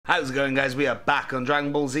How's it going, guys? We are back on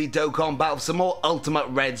Dragon Ball Z Dokkan Battle for some more Ultimate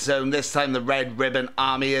Red Zone, this time the Red Ribbon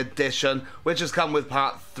Army Edition, which has come with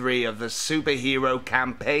part 3 of the Superhero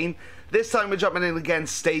Campaign. This time we're jumping in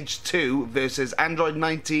against Stage 2 versus Android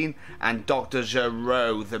 19 and Dr.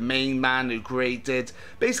 Gero, the main man who created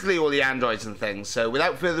basically all the androids and things. So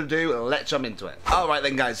without further ado, let's jump into it. Alright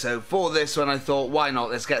then, guys, so for this one I thought, why not?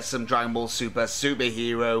 Let's get some Dragon Ball Super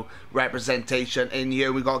superhero representation in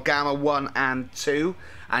here. We've got Gamma 1 and 2.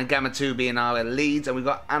 And Gamma 2 being our leads, and we've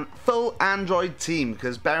got a full android team,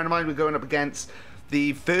 because bearing in mind we're going up against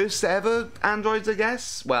the first ever androids, I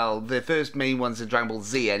guess. Well, the first main ones in Dragon Ball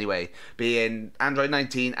Z anyway, being Android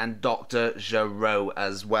 19 and Dr. Gero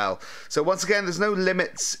as well. So once again, there's no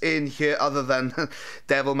limits in here other than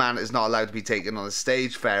Devilman is not allowed to be taken on the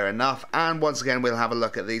stage, fair enough. And once again, we'll have a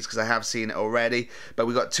look at these because I have seen it already. But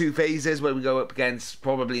we've got 2 phases where we go up against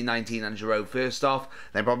probably 19 and Gero first off,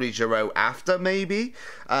 then probably Gero after maybe.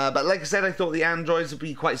 But like I said, I thought the androids would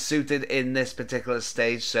be quite suited in this particular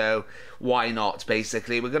stage, so why not,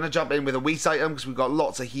 basically. We're going to jump in with a Whis item because we've got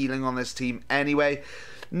lots of healing on this team anyway.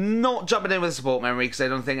 Not jumping in with a support memory because I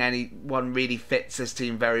don't think anyone really fits this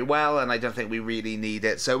team very well, and I don't think we really need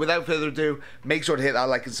it. So without further ado, make sure to hit that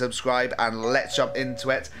like and subscribe, and let's jump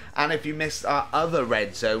into it. And if you missed our other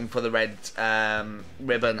Red Zone for the Red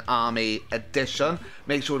Ribbon Army Edition,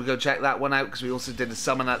 make sure to go check that one out because we also did a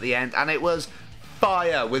summon at the end, and it was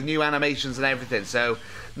fire with new animations and everything. So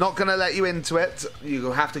not gonna let you into it,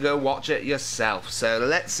 you'll have to go watch it yourself. So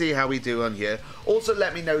let's see how we do on here. Also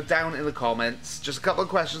let me know down in the comments, just a couple of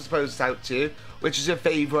questions posed out to you. Which is your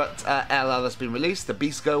favourite LR that's been released, the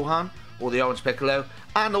Beast Gohan or the Orange Piccolo?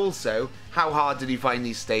 And also, how hard did you find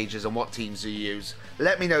these stages and what teams do you use?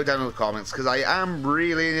 Let me know down in the comments because I am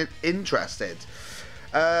really interested.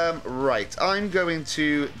 Right, I'm going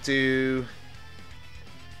to do...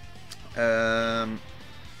 can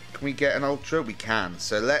we get an ultra? We can.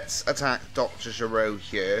 So let's attack Dr. Gero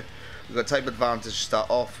here. We've got type advantage to start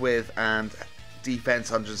off with and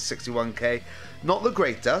defense 161k. Not the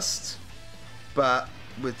greatest, but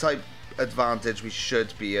with type advantage we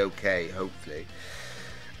should be okay, hopefully.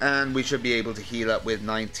 And we should be able to heal up with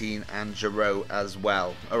 19 and Gero as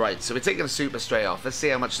well. Alright, so we're taking a super straight off. Let's see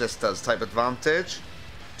how much this does. Type advantage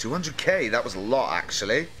 200k. That was a lot,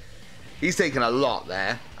 actually. He's taken a lot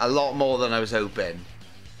there. A lot more than I was hoping.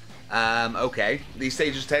 Okay. These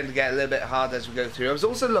stages tend to get a little bit hard as we go through. I was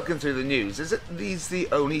also looking through the news. Is it these the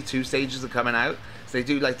only 2 stages that are coming out? So they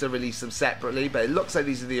do like to release them separately, but it looks like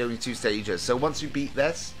these are the only 2 stages. So once you beat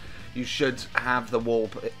this, you should have the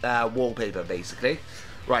wallpaper, basically.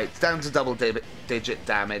 Right, down to double-digit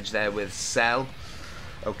damage there with Cell.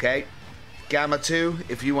 Okay. Gamma 2,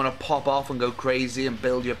 if you want to pop off and go crazy and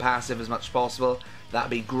build your passive as much as possible, that'd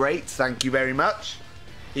be great, thank you very much.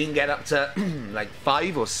 He can get up to like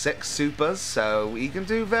 5 or 6 supers, so he can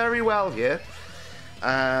do very well here.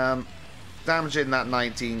 Damaging that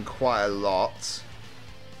 19 quite a lot.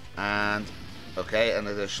 And, okay, an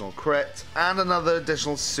additional crit. And another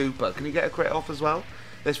additional super. Can you get a crit off as well?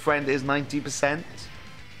 This friend is 90%.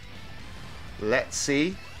 Let's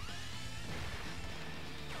see.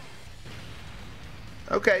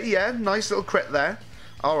 Okay, yeah, nice little crit there.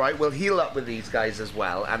 Alright, we'll heal up with these guys as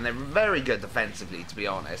well, and they're very good defensively, to be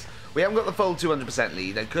honest. We haven't got the full 200%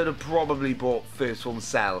 lead. I could have probably brought First Form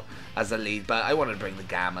Cell as a lead, but I wanted to bring the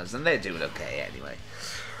Gammas, and they're doing okay anyway.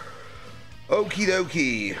 Okie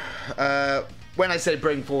dokie. When I say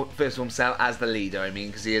bring First Form Cell as the leader, I mean,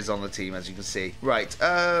 because he is on the team, as you can see. Right,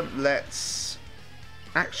 let's...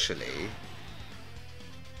 Actually...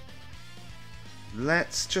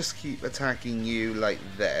 Let's just keep attacking you like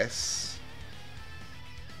this.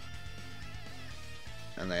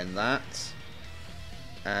 And then that.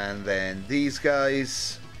 And then these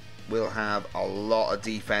guys will have a lot of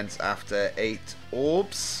defense after 8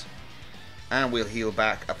 orbs. And we'll heal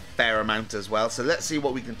back a fair amount as well. So let's see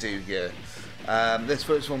what we can do here. This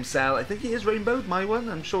First Form Cell, I think he is rainbowed, my one.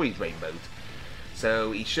 I'm sure he's rainbowed.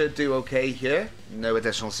 So he should do okay here. No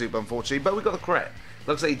additional super, unfortunately. But we got the crit.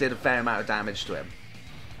 Looks like he did a fair amount of damage to him.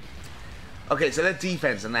 Okay, so their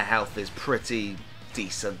defense and their health is pretty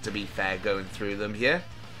decent, to be fair, going through them here.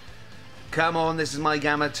 Come on, this is my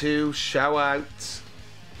Gamma 2. Show out.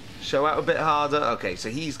 Show out a bit harder. Okay, so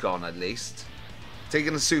he's gone at least.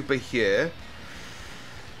 Taking a super here.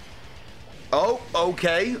 Oh,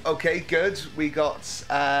 okay. Okay, good. We got,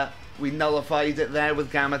 we nullified it there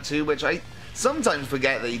with Gamma 2, which I sometimes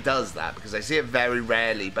forget that he does that because I see it very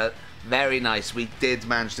rarely, but very nice. We did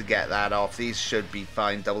manage to get that off. These should be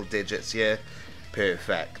fine. Double digits here.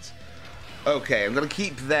 Perfect. Okay, I'm going to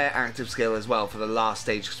keep their active skill as well for the last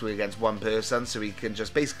stage because we're against one person, so we can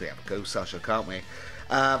just basically have a Ghost Usher, can't we?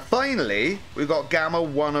 Finally, we've got Gamma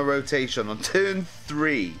 1 a rotation on turn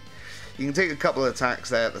 3. You can take a couple of attacks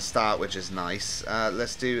there at the start, which is nice.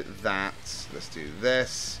 Let's do that. Let's do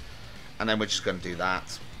this. And then we're just going to do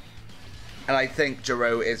that. And I think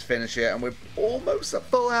Gero is finished here, and we're almost at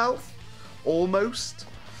full health. Almost.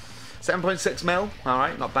 7.6 mil.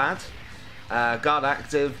 Alright, not bad. Guard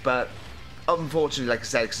active, but unfortunately, like I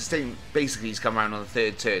said, because basically he's come around on the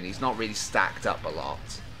 3rd turn, he's not really stacked up a lot.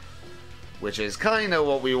 Which is kind of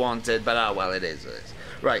what we wanted, but oh well, it is.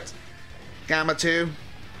 Right. Gamma 2.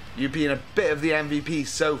 You've been a bit of the MVP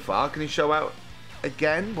so far. Can you show out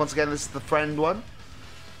again? Once again, this is the friend one.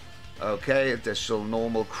 Okay, additional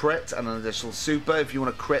normal crit and an additional super if you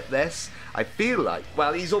want to crit this. I feel like,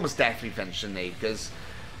 well, he's almost definitely finished, isn't he? Because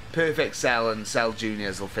Perfect Cell and Cell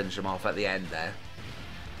Juniors will finish him off at the end there.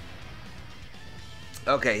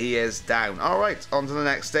 Okay, he is down. Alright, on to the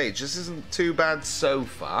next stage. This isn't too bad so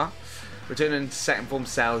far. Returning to second form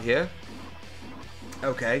Cell here.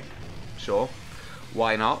 Okay, sure.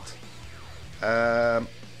 Why not?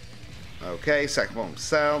 Okay, second form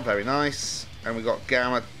Cell, very nice. And we got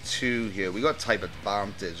Gamma 2 here. We got type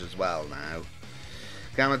advantage as well now.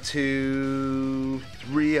 Gamma 2,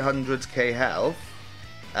 300k health.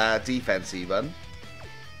 Defense even.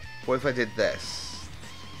 What if I did this?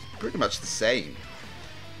 Pretty much the same.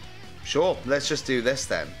 Sure, let's just do this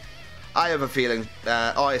then. I have a feeling,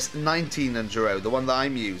 oh, it's 19 and Gero, the one that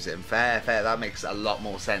I'm using. Fair, that makes a lot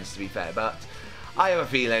more sense to be fair, but I have a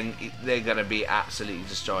feeling they're going to be absolutely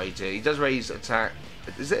destroyed here. He does raise attack.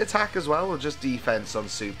 Is it attack as well, or just defense on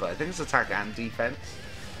super? I think it's attack and defense.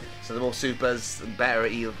 So the more supers, the better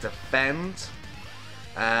he'll defend.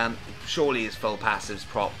 Surely his full passive's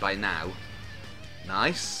proc by now.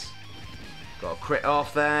 Nice. Got a crit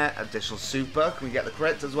off there. Additional super. Can we get the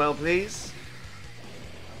crit as well, please?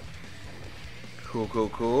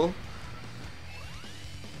 Cool.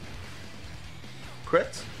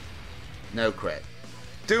 Crit? No crit.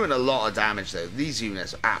 Doing a lot of damage though. These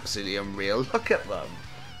units are absolutely unreal. Look at them.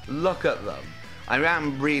 Look at them. I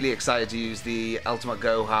am really excited to use the Ultimate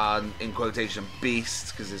Gohan, in quotation,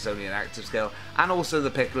 beast, because it's only an active skill, and also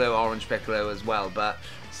the Piccolo, Orange Piccolo as well, but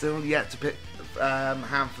still yet to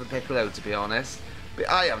have the Piccolo, to be honest. But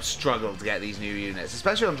I have struggled to get these new units,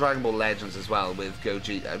 especially on Dragon Ball Legends as well with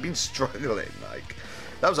Gogeta. I've been struggling, like.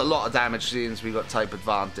 That was a lot of damage since we got type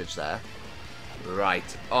advantage there.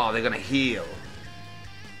 Right. Oh, they're going to heal.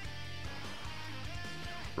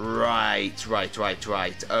 Right.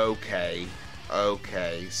 Okay.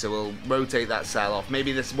 So we'll rotate that cell off.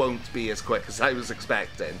 Maybe this won't be as quick as I was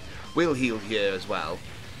expecting. We'll heal here as well.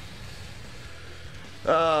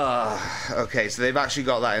 Okay, so they've actually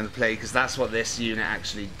got that into play because that's what this unit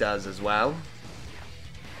actually does as well.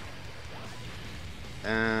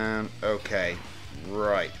 Okay.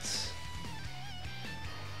 Right.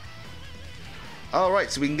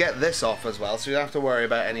 Alright, so we can get this off as well, so we don't have to worry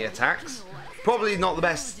about any attacks. Probably not the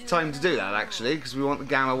best time to do that, actually, because we want the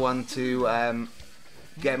Gamma 1 to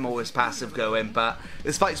get more of his passive going, but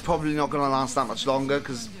this fight's probably not going to last that much longer,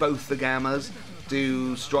 because both the Gammas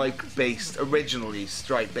do originally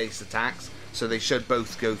strike-based attacks, so they should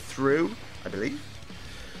both go through, I believe.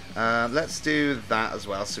 Let's do that as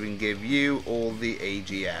well, so we can give you all the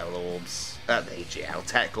AGL orbs. The AGL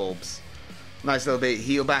tech orbs. Nice little bit of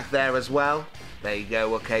heal back there as well. There you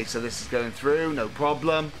go. Okay, so this is going through, no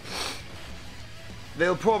problem.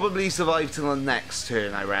 They'll probably survive till the next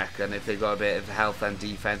turn, I reckon, if they've got a bit of health and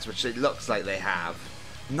defense, which it looks like they have.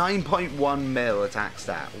 9.1 mil attack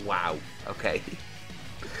stat. Wow. Okay.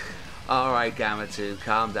 Alright, Gamma 2,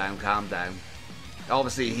 calm down.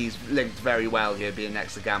 Obviously, he's linked very well here, being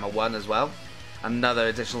next to Gamma 1 as well. Another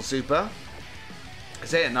additional super. I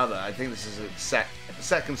say another, I think this is a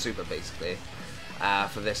second super, basically,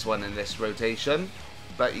 for this one in this rotation.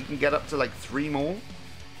 But you can get up to, like, 3 more.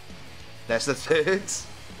 There's the third.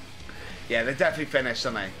 Yeah, they're definitely finished,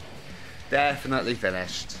 aren't they? Definitely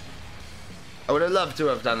finished. I would have loved to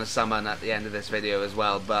have done a summon at the end of this video as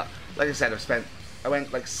well, but, like I said, I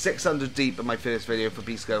went like 600 deep in my first video for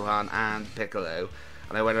Beast Gohan and Piccolo,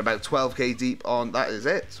 and I went about 12k deep on, that is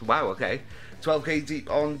it, wow, okay, 12k deep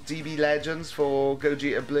on DB Legends for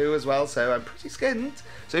Gogeta Blue as well, so I'm pretty skinned.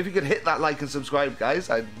 So if you could hit that like and subscribe,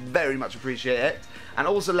 guys, I'd very much appreciate it. And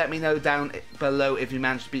also let me know down below if you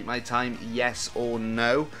managed to beat my time, yes or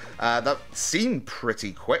no. That seemed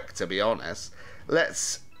pretty quick, to be honest.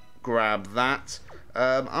 Let's grab that.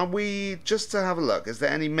 And we, just to have a look, is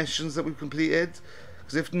there any missions that we've completed?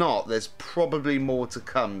 Because if not, there's probably more to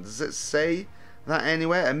come. Does it say that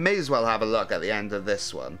anywhere? I may as well have a look at the end of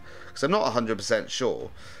this one, because I'm not 100%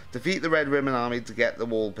 sure. Defeat the Red Ribbon Army to get the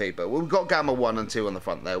wallpaper. Well, we've got Gamma 1 and 2 on the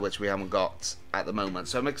front there, which we haven't got at the moment.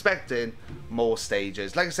 So I'm expecting more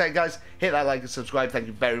stages. Like I said, guys, hit that like and subscribe. Thank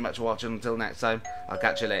you very much for watching. Until next time, I'll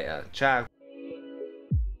catch you later. Ciao.